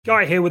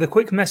Guy here with a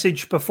quick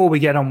message before we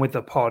get on with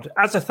the pod.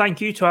 As a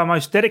thank you to our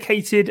most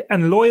dedicated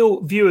and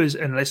loyal viewers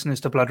and listeners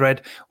to Blood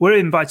Red, we're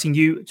inviting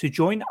you to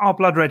join our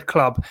Blood Red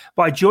Club.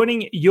 By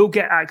joining, you'll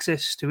get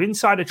access to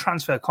insider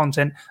transfer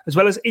content, as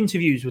well as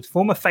interviews with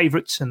former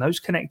favourites and those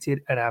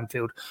connected at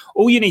Anfield.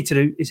 All you need to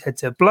do is head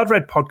to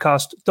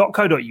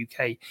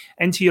bloodredpodcast.co.uk,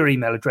 enter your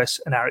email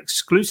address, and our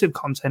exclusive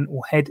content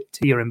will head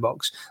to your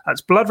inbox.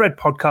 That's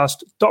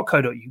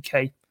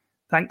bloodredpodcast.co.uk.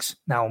 Thanks.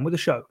 Now on with the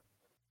show.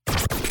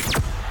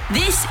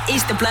 This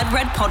is the Blood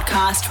Red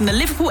podcast from the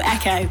Liverpool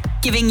Echo,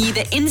 giving you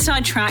the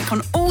inside track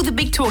on all the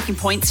big talking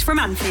points from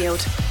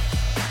Anfield.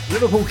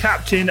 Liverpool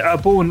captain, a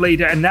born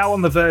leader, and now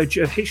on the verge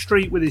of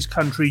history with his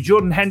country,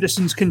 Jordan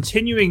Henderson's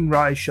continuing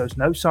rise shows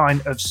no sign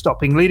of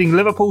stopping, leading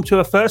Liverpool to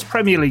a first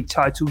Premier League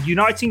title,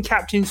 uniting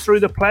captains through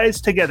the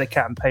Players Together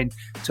campaign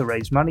to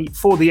raise money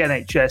for the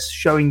NHS,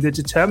 showing the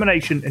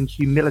determination and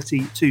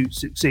humility to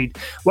succeed.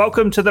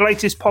 Welcome to the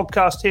latest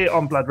podcast here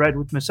on Blood Red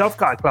with myself,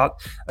 Guy Clark,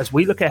 as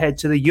we look ahead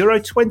to the Euro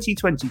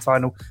 2020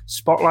 final,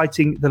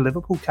 spotlighting the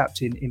Liverpool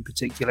captain in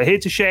particular. Here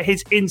to share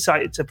his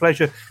insight, it's a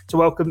pleasure to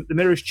welcome the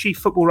Mirror's chief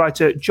football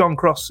writer, John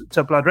Cross,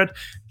 to Blood Red.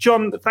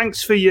 John,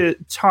 thanks for your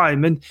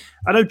time. And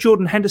I know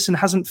Jordan Henderson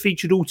hasn't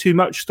featured all too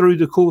much through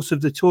the course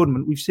of the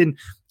tournament. We've seen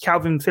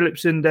Calvin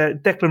Phillips and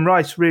Declan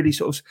Rice really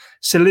sort of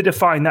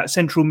solidifying that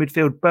central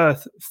midfield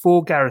berth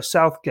for Gareth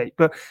Southgate.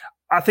 But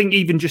I think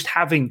even just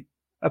having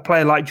a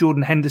player like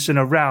Jordan Henderson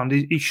around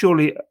is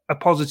surely a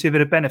positive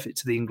and a benefit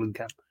to the England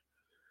camp.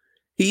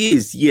 He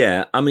is,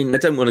 yeah. I mean, I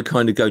don't want to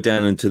kind of go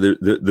down into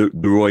the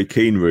Roy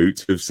Keane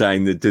route of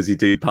saying that does he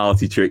do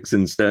party tricks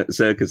and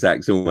circus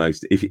acts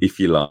almost, if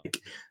you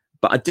like.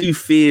 But I do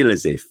feel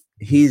as if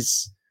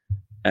his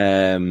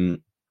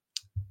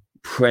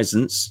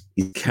presence,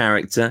 his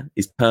character,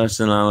 his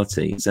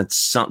personality has had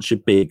such a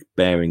big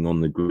bearing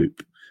on the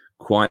group,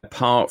 quite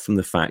apart from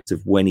the fact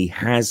of when he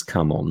has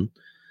come on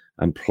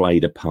and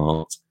played a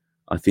part.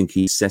 I think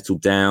he's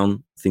settled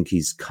down. I think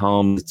he's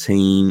calmed the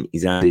team.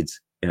 He's added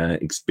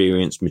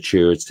experience,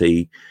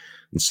 maturity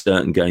in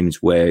certain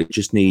games where it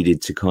just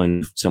needed to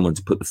kind of someone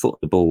to put the foot on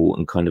the ball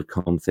and kind of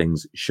calm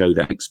things, show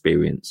that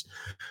experience.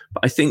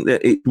 But I think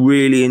that it's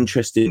really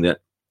interesting that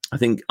I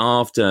think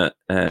after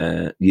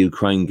the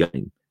Ukraine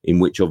game, in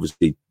which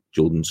obviously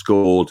Jordan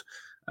scored,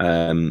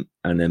 and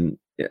then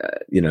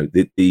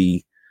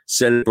the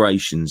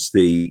celebrations,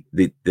 the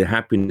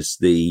happiness,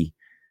 the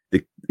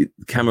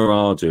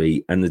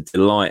camaraderie and the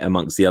delight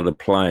amongst the other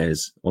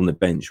players on the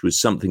bench was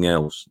something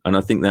else. And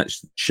I think that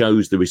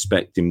shows the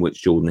respect in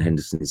which Jordan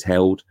Henderson is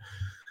held.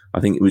 I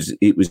think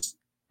it was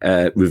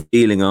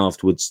revealing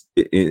afterwards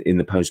in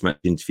the post-match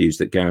interviews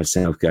that Gareth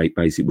Southgate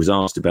basically was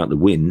asked about the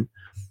win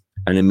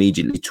and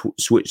immediately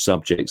switched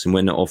subjects and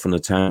went off on a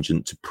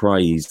tangent to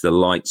praise the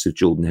likes of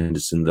Jordan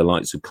Henderson, the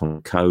likes of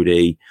Conor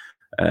Cody,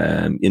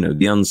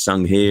 the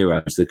unsung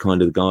heroes, the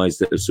kind of guys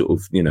that are sort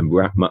of,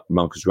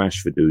 Marcus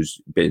Rashford, who's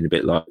been a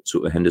bit like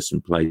sort of Henderson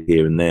played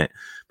here and there,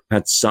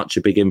 had such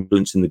a big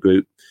influence in the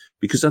group.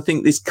 Because I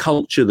think this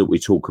culture that we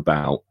talk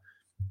about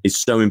is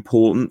so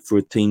important for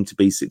a team to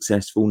be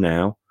successful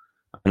now.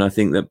 And I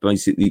think that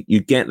basically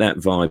you get that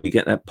vibe, you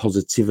get that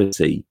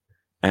positivity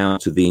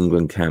out of the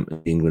England camp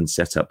and the England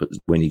setup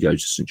when you go to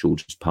St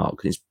George's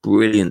Park. And it's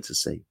brilliant to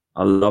see.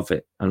 I love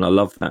it. And I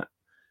love that.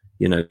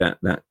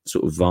 That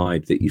sort of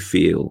vibe that you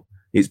feel.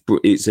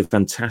 It's a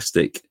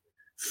fantastic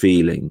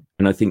feeling.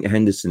 And I think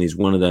Henderson is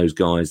one of those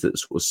guys that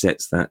sort of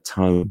sets that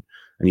tone.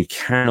 And you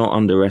cannot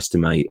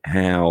underestimate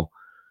how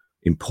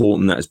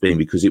important that has been,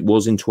 because it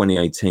was in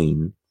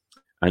 2018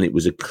 and it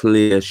was a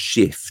clear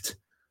shift,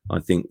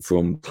 I think,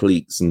 from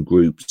cliques and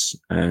groups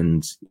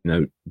and,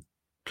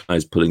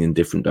 players pulling in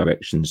different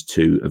directions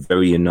to a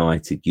very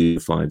united,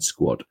 unified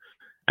squad.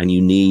 And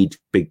you need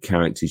big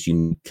characters. You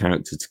need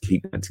characters to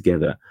keep that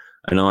together.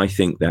 And I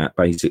think that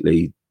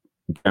basically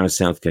Gareth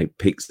Southgate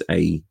picks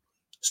a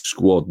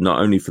squad not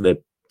only for their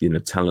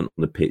talent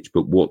on the pitch,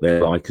 but what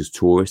they're like as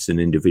tourists and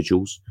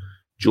individuals.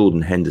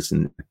 Jordan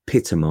Henderson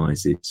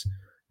epitomises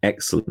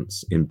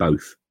excellence in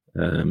both,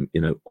 on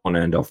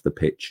and off the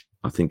pitch.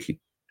 I think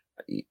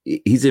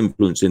his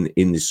influence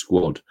in this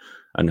squad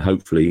and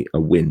hopefully a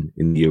win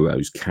in the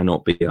Euros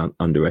cannot be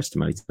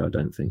underestimated, I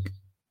don't think.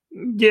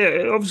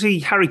 Yeah, obviously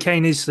Harry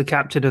Kane is the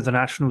captain of the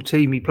national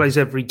team. He plays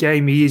every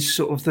game. He is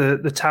sort of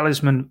the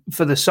talisman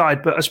for the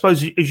side. But I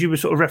suppose, as you were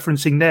sort of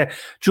referencing there,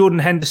 Jordan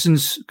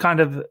Henderson's kind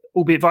of,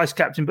 albeit vice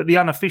captain, but the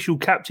unofficial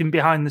captain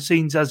behind the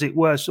scenes, as it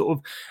were, sort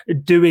of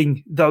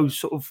doing those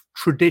sort of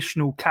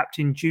traditional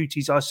captain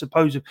duties, I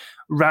suppose, of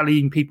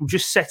rallying people,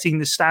 just setting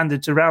the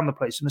standards around the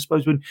place. And I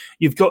suppose when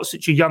you've got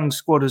such a young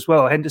squad as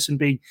well, Henderson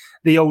being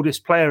the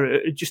oldest player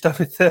at just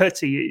over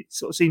 30, it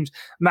sort of seems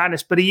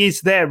madness. But he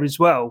is there as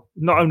well,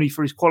 not only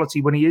for his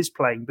quality when he is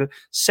playing, but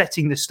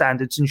setting the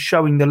standards and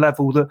showing the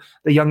level that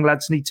the young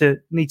lads need to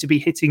be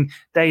hitting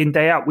day in,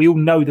 day out. We all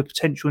know the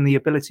potential and the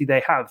ability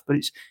they have, but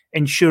it's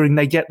ensuring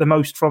they get the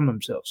most from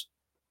themselves.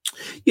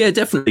 Yeah,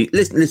 definitely.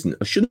 Listen,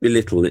 I shouldn't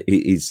belittle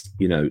his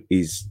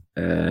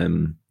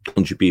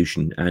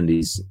contribution and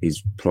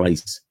his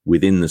place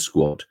within the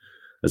squad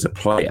as a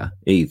player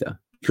either.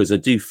 because I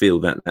do feel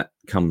that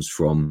comes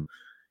from,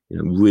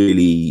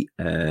 really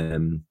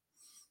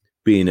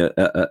being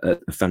a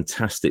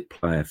fantastic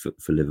player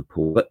for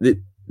Liverpool. But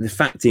the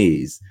fact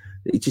is,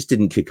 he just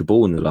didn't kick a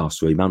ball in the last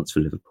 3 months for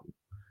Liverpool.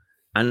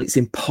 And it's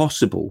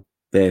impossible,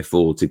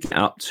 therefore, to get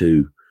up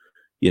to,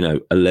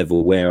 a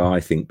level where I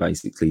think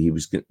basically he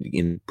was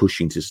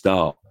pushing to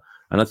start.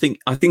 And I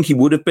think he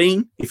would have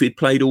been if he'd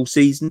played all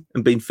season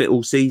and been fit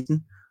all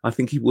season. I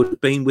think he would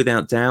have been,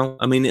 without doubt.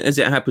 I mean, as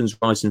it happens,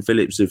 Rice and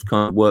Phillips have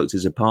kind of worked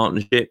as a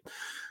partnership.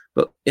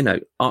 But,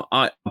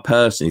 I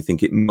personally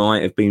think it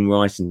might have been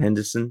Rice and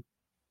Henderson.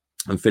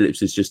 And Phillips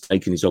has just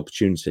taken his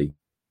opportunity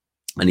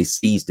and he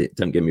seized it,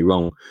 don't get me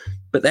wrong.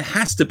 But there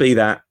has to be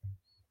that,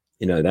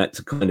 that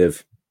kind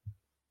of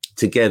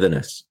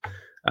togetherness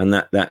and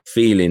that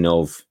feeling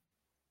of,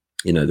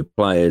 the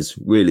players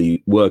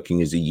really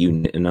working as a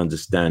unit and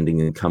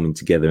understanding and coming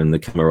together, and the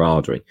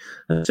camaraderie.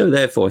 And so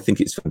therefore, I think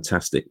it's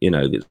fantastic,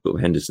 that sort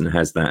of Henderson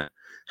has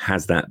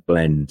that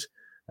blend,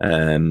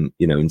 and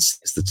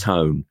sets the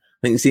tone. I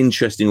think it's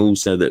interesting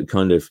also that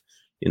kind of,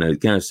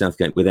 Gareth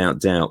Southgate, without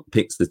doubt,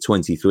 picks the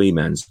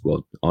 23-man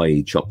squad,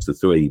 i.e. chops the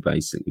three,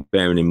 basically,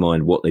 bearing in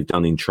mind what they've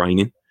done in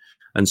training.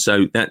 And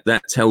so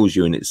that tells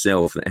you in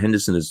itself that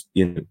Henderson has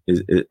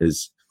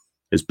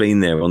been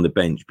there on the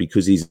bench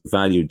because he's a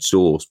valued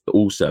source, but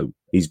also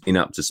he's been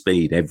up to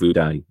speed every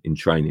day in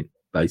training,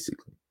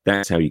 basically.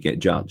 That's how you get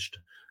judged.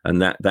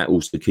 And that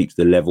also keeps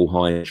the level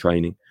high in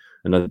training.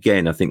 And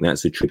again, I think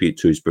that's a tribute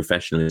to his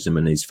professionalism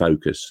and his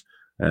focus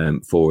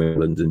for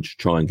England and to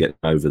try and get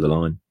over the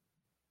line.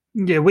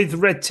 Yeah, with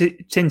red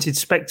tinted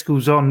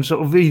spectacles on,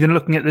 sort of even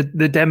looking at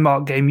the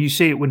Denmark game, you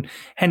see it when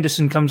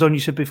Henderson comes on. You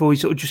said before, he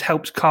sort of just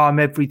helps calm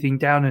everything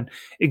down and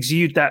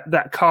exude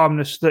that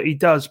calmness that he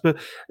does. But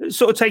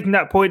sort of taking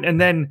that point and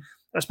then,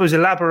 I suppose,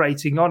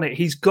 elaborating on it,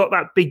 he's got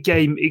that big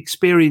game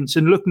experience.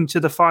 And looking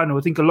to the final,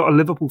 I think a lot of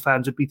Liverpool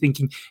fans would be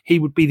thinking he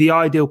would be the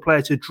ideal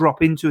player to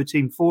drop into a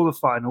team for the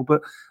final.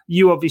 But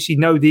you obviously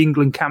know the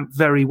England camp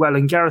very well,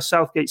 and Gareth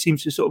Southgate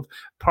seems to sort of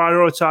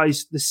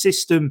prioritise the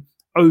system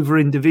over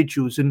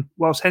individuals. And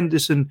whilst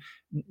Henderson,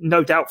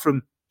 no doubt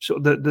from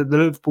sort of the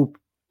Liverpool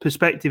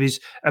perspective,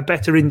 is a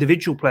better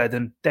individual player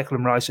than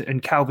Declan Rice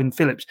and Calvin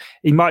Phillips,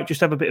 he might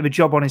just have a bit of a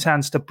job on his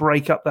hands to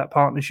break up that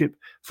partnership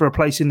for a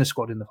place in the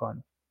squad in the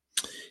final.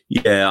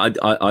 Yeah,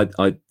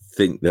 I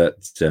think that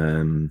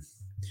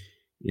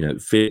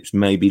Phillips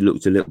maybe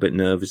looked a little bit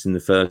nervous in the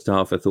first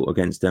half, I thought,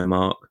 against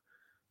Denmark.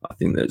 I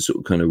think that sort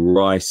of kind of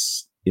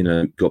Rice,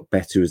 got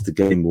better as the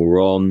game wore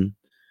on.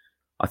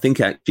 I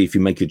think actually if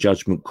you make a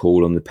judgment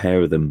call on the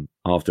pair of them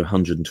after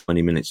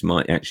 120 minutes, it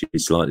might actually be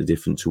slightly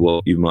different to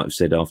what you might have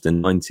said after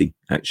 90,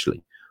 actually.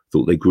 I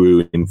thought they grew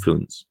in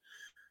influence.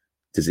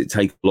 Does it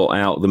take a lot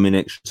out of them in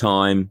extra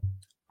time?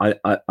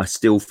 I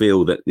still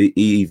feel that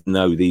even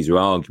though these are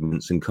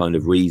arguments and kind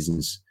of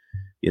reasons,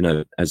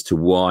 as to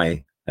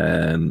why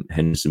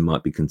Henderson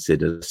might be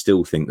considered, I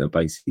still think that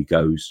basically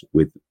goes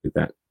with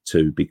that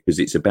too, because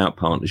it's about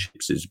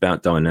partnerships, it's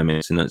about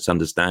dynamics and it's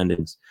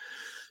understandings.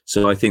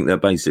 So I think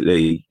that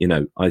basically,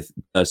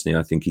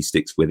 I think he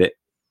sticks with it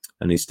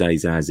and he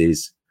stays as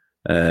is.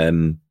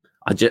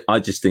 I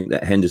just think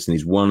that Henderson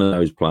is one of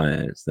those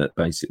players that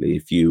basically,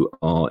 if you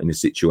are in a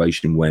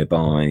situation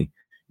whereby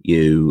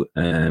you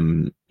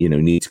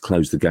need to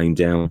close the game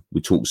down, we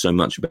talk so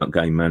much about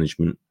game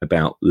management,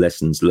 about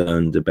lessons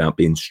learned, about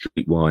being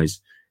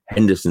streetwise.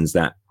 Henderson's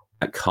that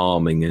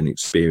calming and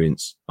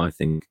experience, I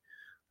think,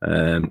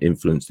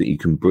 influence that you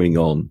can bring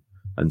on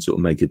and sort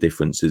of make a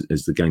difference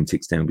as the game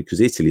ticks down,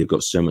 because Italy have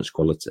got so much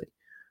quality,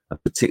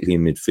 particularly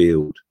in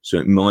midfield. So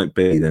it might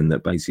be then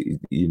that basically,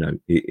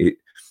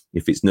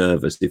 if it's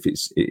nervous, if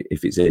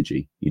it's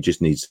edgy, you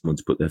just need someone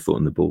to put their foot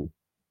on the ball.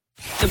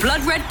 The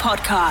Blood Red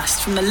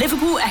Podcast from the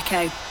Liverpool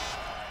Echo.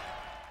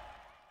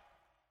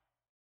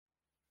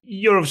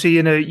 You're obviously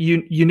in a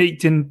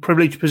unique and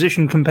privileged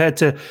position compared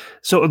to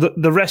sort of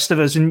the rest of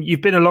us, and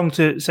you've been along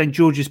to St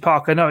George's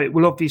Park. I know it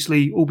will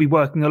obviously all be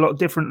working a lot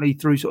differently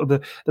through sort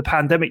of the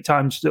pandemic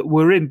times that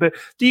we're in, but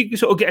do you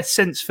sort of get a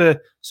sense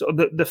for sort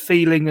of the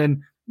feeling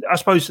and I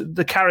suppose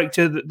the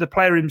character, the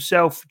player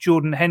himself,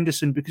 Jordan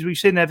Henderson, because we've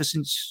seen ever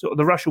since sort of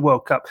the Russia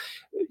World Cup,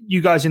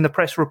 you guys in the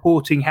press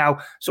reporting how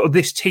sort of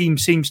this team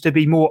seems to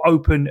be more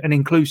open and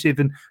inclusive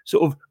and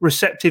sort of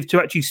receptive to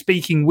actually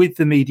speaking with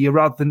the media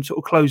rather than sort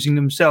of closing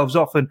themselves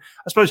off. And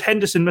I suppose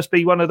Henderson must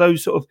be one of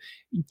those sort of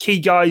key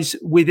guys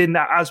within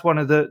that as one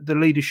of the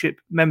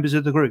leadership members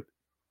of the group.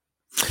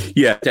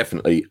 Yeah,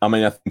 definitely. I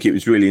mean, I think it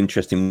was really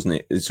interesting, wasn't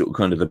it? It's sort of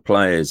kind of the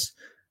players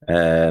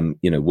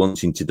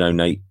wanting to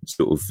donate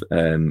sort of,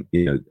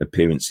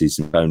 appearances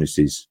and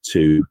bonuses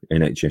to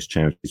NHS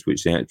charities,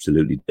 which they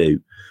absolutely do.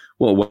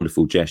 What a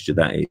wonderful gesture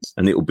that is.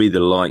 And it will be the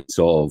likes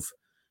of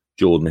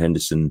Jordan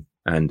Henderson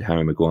and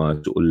Harry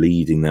Maguire sort of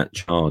leading that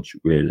charge,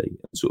 really,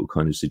 and sort of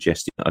kind of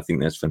suggesting. I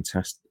think that's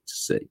fantastic to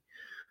see.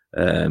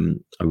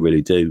 I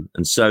really do.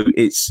 And so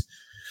it's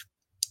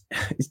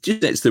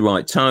the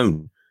right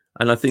tone.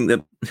 And I think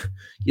that,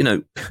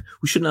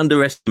 we shouldn't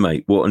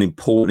underestimate what an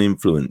important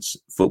influence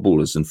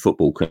footballers and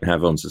football can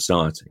have on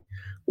society.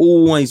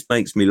 always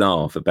makes me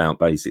laugh about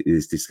basically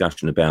this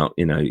discussion about,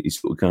 you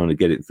sort of kind of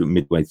get it through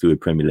midway through a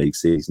Premier League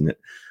season that,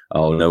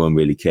 no one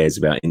really cares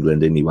about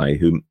England anyway.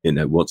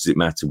 What does it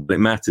matter? Well, it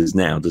matters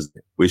now, doesn't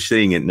it? We're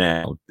seeing it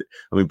now.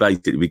 I mean,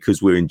 basically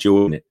because we're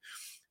enjoying it.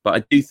 But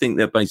I do think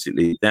that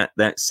basically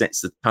that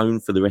sets the tone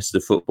for the rest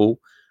of the football.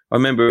 I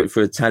remember it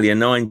for Italia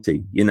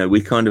 90.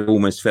 We kind of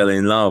almost fell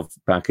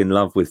back in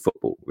love with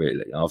football,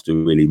 really, after a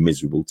really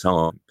miserable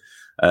time.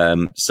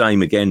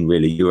 Same again,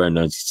 really, Euro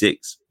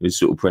 96. We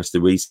sort of pressed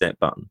the reset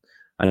button.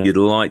 And you'd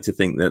like to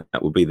think that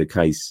would be the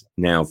case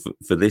now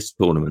for this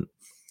tournament.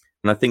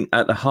 And I think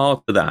at the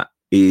heart of that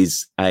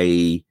is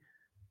a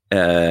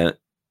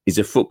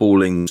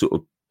footballing sort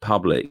of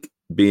public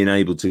being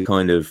able to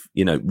kind of,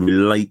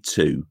 relate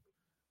to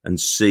and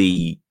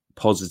see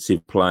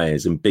positive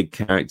players and big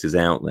characters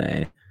out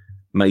there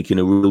making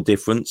a real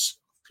difference.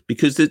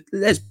 Because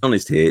let's be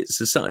honest here,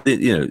 society,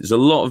 there's a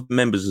lot of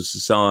members of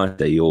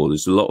society, or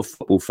there's a lot of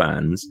football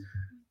fans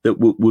that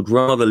would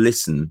rather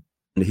listen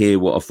and hear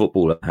what a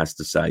footballer has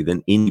to say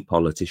than any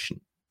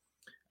politician.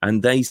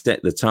 And they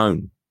set the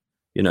tone.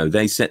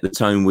 They set the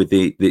tone with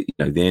the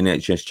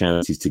NHS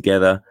charities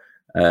together.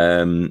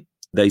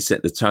 They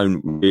set the tone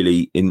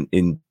really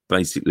in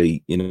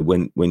basically,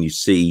 when you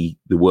see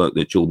the work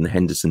that Jordan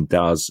Henderson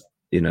does,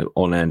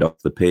 on and off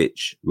the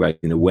pitch,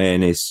 raising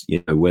awareness,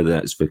 whether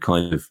that's for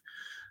kind of,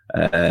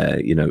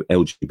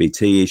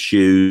 LGBT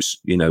issues,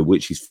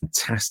 which he's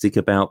fantastic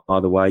about, by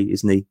the way,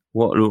 isn't he?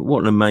 What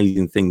an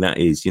amazing thing that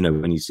is,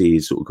 when you see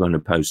his sort of kind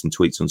of posts and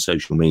tweets on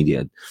social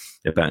media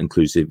about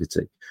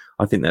inclusivity.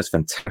 I think that's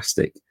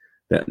fantastic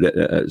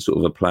that sort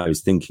of a player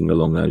is thinking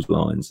along those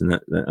lines, and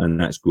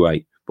that's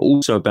great. But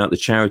also about the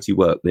charity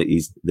work that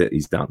he's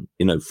done.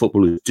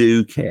 Footballers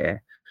do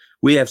care.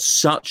 We have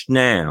such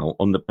now,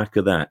 on the back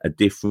of that, a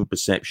different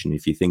perception,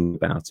 if you think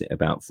about it,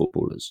 about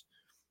footballers.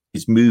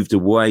 It's moved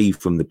away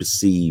from the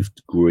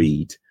perceived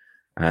greed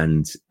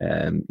and,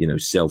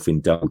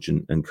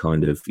 self-indulgent and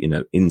kind of,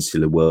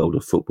 insular world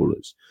of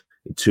footballers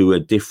to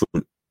a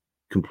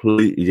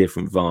completely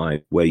different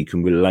vibe where you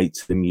can relate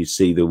to them, you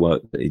see the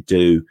work that they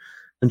do.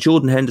 And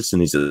Jordan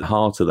Henderson is at the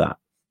heart of that.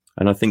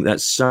 And I think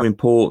that's so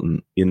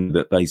important,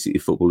 that basically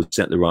footballers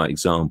set the right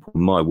example.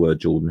 My word,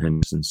 Jordan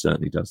Henderson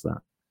certainly does that.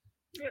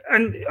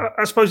 And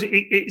I suppose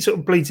it sort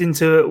of bleeds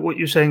into what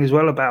you're saying as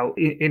well about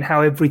in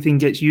how everything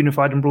gets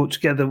unified and brought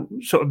together,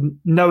 sort of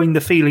knowing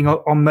the feeling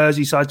on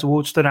Merseyside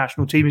towards the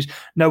national team is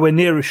nowhere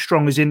near as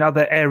strong as in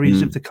other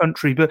areas of the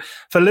country. But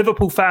for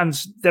Liverpool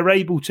fans, they're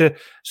able to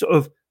sort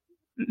of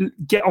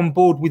get on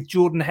board with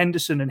Jordan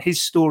Henderson and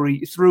his story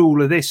through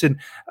all of this. And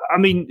I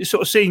mean,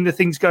 sort of seeing the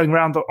things going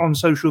around on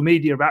social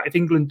media about if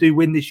England do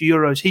win this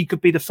Euros, he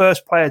could be the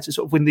first player to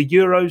sort of win the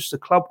Euros, the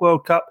Club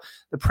World Cup,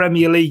 the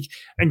Premier League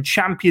and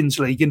Champions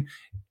League. And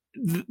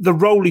the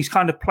role he's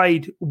kind of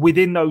played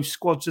within those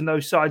squads and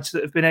those sides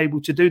that have been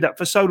able to do that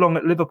for so long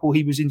at Liverpool.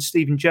 He was in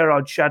Steven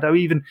Gerrard's shadow,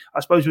 even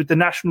I suppose with the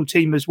national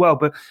team as well.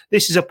 But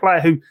this is a player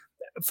who,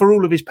 for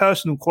all of his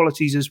personal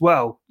qualities as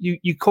well, you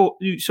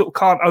sort of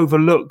can't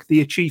overlook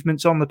the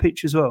achievements on the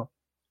pitch as well.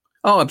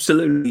 Oh,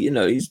 absolutely.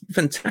 He's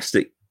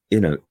fantastic,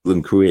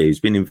 career.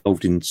 He's been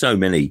involved in so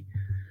many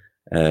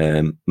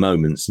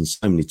moments and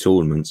so many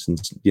tournaments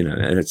and,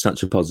 had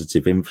such a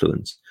positive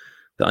influence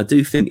that I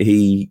do think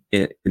I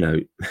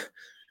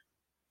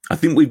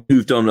think we've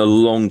moved on a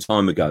long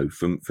time ago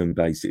from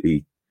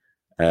basically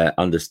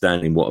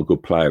understanding what a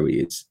good player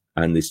he is.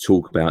 And this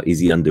talk about, is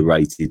he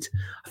underrated?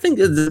 I think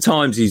at the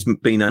times he's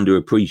been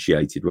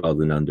underappreciated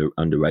rather than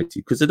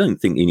underrated, because I don't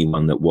think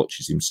anyone that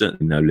watches him,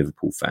 certainly no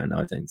Liverpool fan,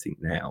 I don't think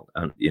now,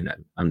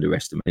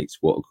 underestimates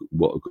what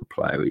a good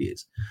player he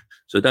is.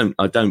 So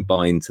I don't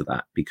buy into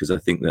that, because I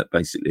think that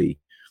basically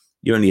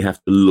you only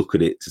have to look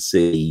at it to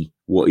see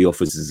what he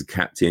offers as a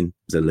captain,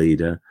 as a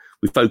leader.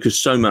 We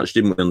focused so much,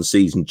 didn't we, on the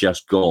season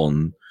just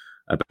gone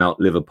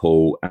about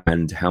Liverpool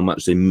and how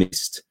much they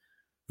missed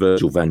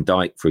Virgil van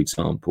Dijk, for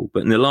example.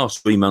 But in the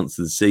last 3 months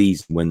of the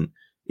season, when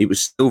it was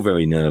still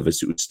very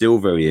nervous, it was still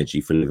very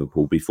edgy for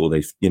Liverpool before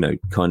they,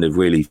 kind of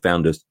really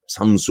found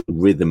some sort of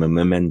rhythm and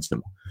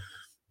momentum.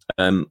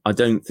 I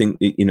don't think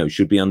it,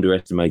 should be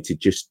underestimated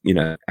just,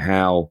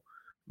 how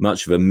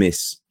much of a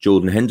miss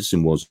Jordan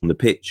Henderson was on the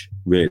pitch,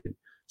 really.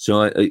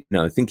 So I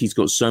think he's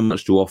got so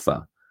much to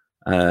offer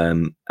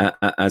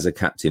as a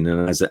captain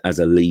and as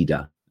a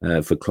leader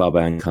for club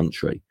and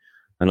country.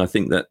 And I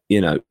think that,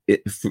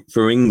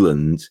 for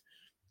England,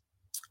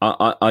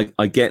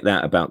 I get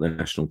that about the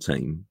national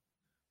team,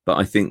 but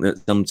I think that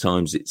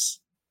sometimes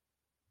it's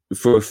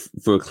for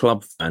a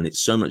club fan,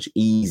 it's so much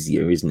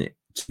easier, isn't it,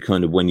 to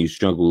kind of, when you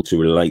struggle to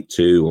relate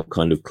to, or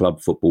kind of club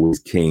football is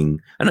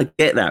king. And I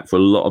get that for a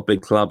lot of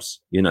big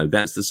clubs,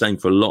 that's the same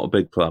for a lot of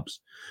big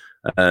clubs.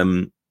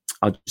 I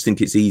just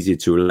think it's easier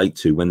to relate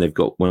to when they've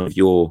got one of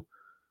your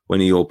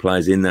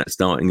players in that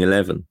starting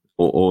 11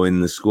 or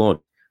in the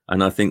squad.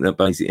 And I think that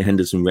basically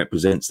Henderson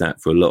represents that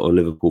for a lot of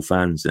Liverpool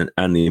fans,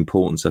 and the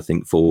importance, I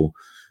think, for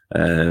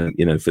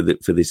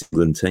this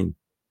England team.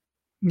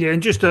 Yeah,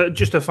 and just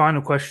a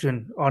final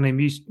question on him.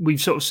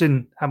 We've sort of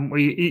seen, haven't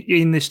we,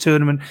 in this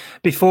tournament?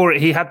 Before it,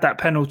 he had that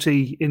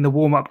penalty in the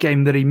warm-up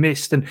game that he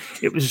missed, and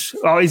it was,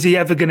 is he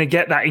ever going to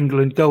get that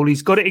England goal?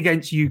 He's got it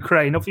against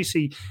Ukraine.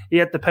 Obviously, he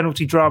had the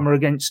penalty drama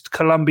against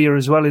Colombia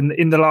as well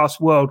in the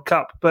last World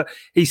Cup, but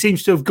he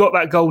seems to have got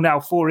that goal now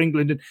for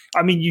England. And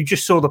I mean, you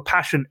just saw the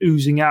passion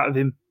oozing out of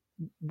him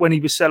when he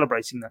was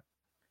celebrating that.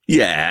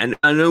 Yeah,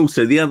 and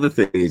also the other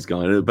thing is,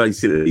 Guy,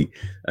 basically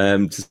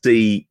to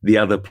see the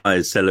other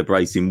players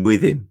celebrating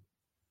with him.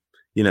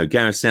 You know,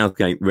 Gareth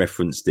Southgate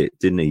referenced it,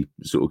 didn't he?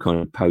 Sort of kind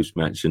of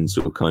post-match and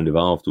sort of kind of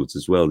afterwards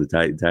as well. The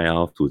day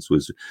afterwards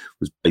was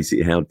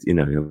basically how, you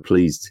know, how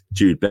pleased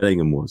Jude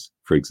Bellingham was,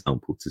 for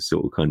example, to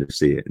sort of kind of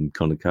see it and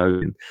kind of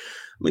coding.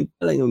 I mean,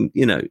 Bellingham,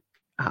 you know,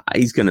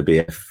 he's going to be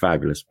a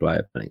fabulous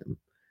player, Bellingham.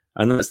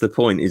 And that's the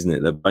point, isn't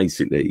it? That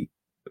basically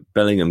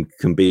Bellingham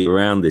can be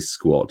around this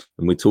squad,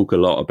 and we talk a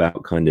lot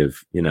about kind of,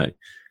 you know,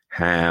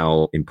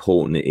 how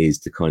important it is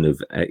to kind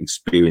of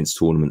experience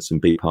tournaments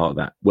and be part of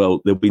that. Well,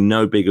 there'll be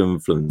no bigger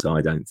influence,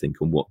 I don't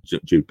think, on what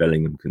Jude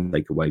Bellingham can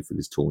take away for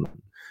this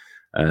tournament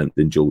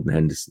than Jordan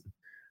Henderson.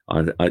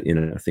 I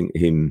think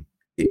him,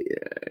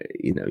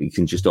 you know, he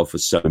can just offer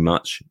so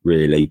much,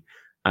 really,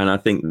 and I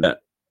think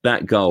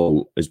that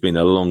goal has been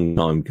a long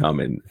time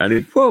coming. And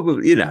it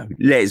probably, you know,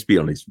 let's be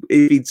honest,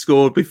 if he'd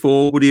scored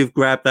before, would he have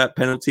grabbed that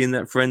penalty in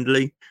that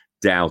friendly?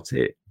 Doubt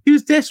it. He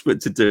was desperate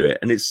to do it.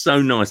 And it's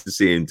so nice to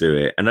see him do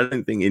it. And I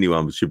don't think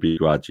anyone should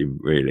begrudge him,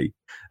 really.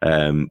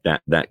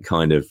 That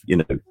kind of, you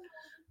know,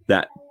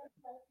 that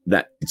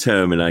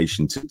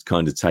determination to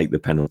kind of take the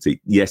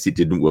penalty. Yes, it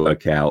didn't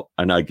work out.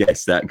 And I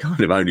guess that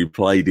kind of only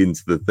played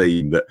into the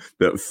theme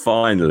that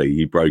finally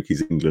he broke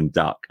his England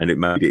duck, and it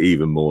made it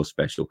even more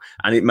special.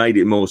 And it made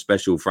it more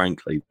special,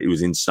 frankly. It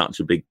was in such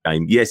a big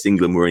game. Yes,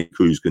 England were in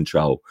cruise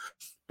control,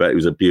 but it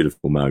was a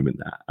beautiful moment,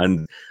 that.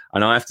 And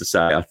I have to say,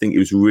 I think it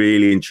was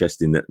really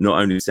interesting that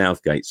not only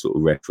Southgate sort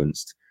of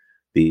referenced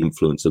the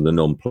influence of the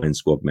non-playing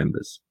squad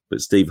members,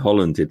 but Steve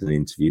Holland did an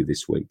interview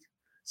this week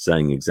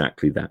saying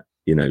exactly that.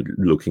 You know,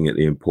 looking at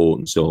the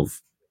importance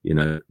of, you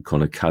know,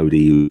 Conor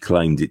Coady, who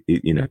claimed it,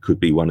 you know, could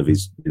be one of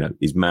his, you know,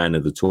 his man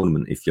of the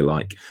tournament, if you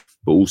like,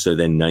 but also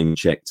then name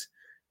checked,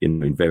 you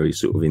know, in various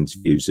sort of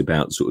interviews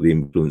about sort of the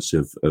influence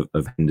of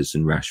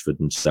Henderson, Rashford,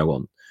 and so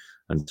on.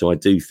 And so I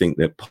do think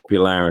that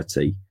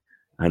popularity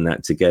and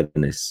that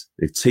togetherness,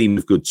 a team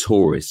of good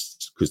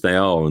tourists, because they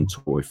are on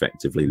tour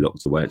effectively,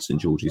 locked away at St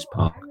George's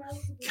Park,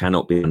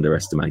 cannot be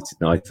underestimated.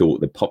 And I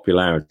thought the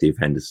popularity of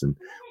Henderson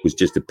was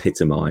just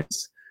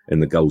epitomised in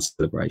the goal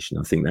celebration.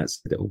 I think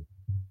that's it all.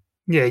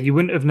 Yeah, you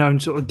wouldn't have known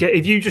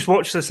if you just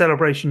watched the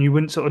celebration, you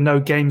wouldn't sort of know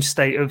game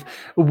state of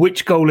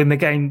which goal in the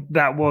game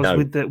that was. No,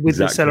 with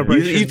the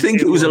celebration. You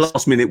think it was a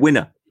last minute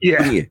winner.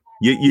 Yeah.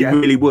 You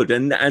really would.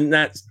 And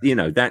that's, you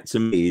know, that to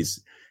me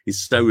is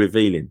so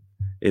revealing,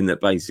 in that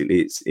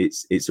basically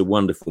it's a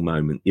wonderful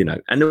moment, you know.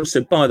 And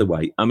also, by the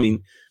way, I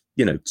mean,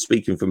 you know,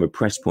 speaking from a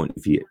press point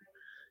of view,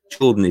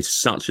 Jordan is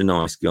such a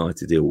nice guy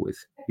to deal with.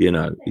 You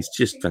know, he's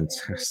just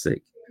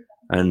fantastic.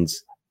 And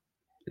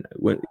you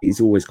know,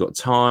 he's always got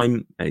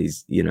time.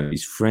 He's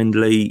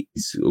friendly.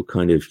 He's sort of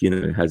kind of, you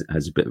know,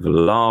 has a bit of a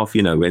laugh.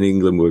 You know, when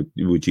England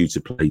were due to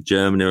play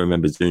Germany, I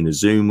remember doing a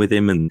Zoom with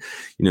him, and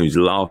you know, he's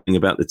laughing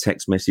about the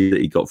text message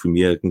that he got from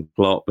Jurgen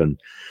Klopp, and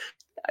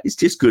it's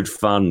just good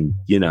fun.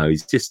 You know,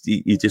 it's just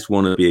you just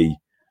want to be,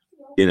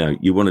 you know,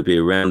 you want to be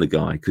around the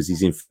guy because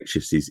he's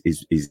infectious.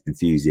 His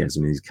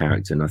enthusiasm and his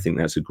character, and I think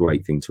that's a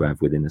great thing to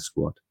have within a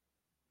squad.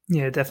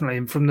 Yeah, definitely.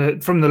 And from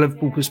the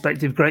Liverpool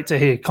perspective, great to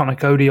hear Conor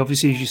Coady,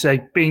 obviously, as you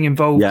say, being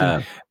involved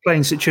and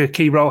playing such a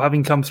key role,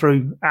 having come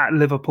through at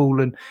Liverpool.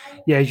 And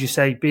yeah, as you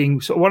say,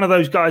 being sort of one of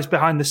those guys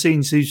behind the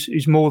scenes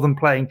who's more than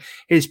playing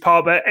his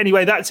part. But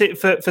anyway, that's it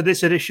for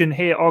this edition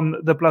here on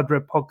the Blood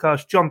Red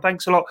podcast. John,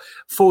 thanks a lot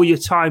for your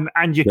time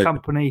and your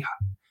company.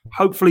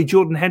 Hopefully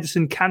Jordan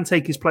Henderson can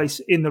take his place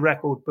in the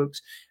record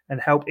books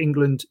and help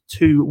England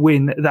to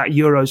win that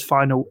Euros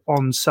final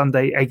on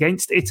Sunday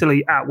against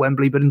Italy at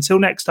Wembley. But until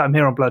next time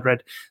here on Blood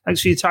Red,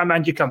 thanks for your time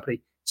and your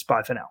company. It's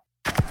bye for now.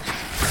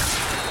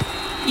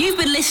 You've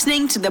been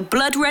listening to the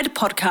Blood Red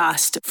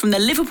podcast from the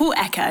Liverpool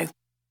Echo.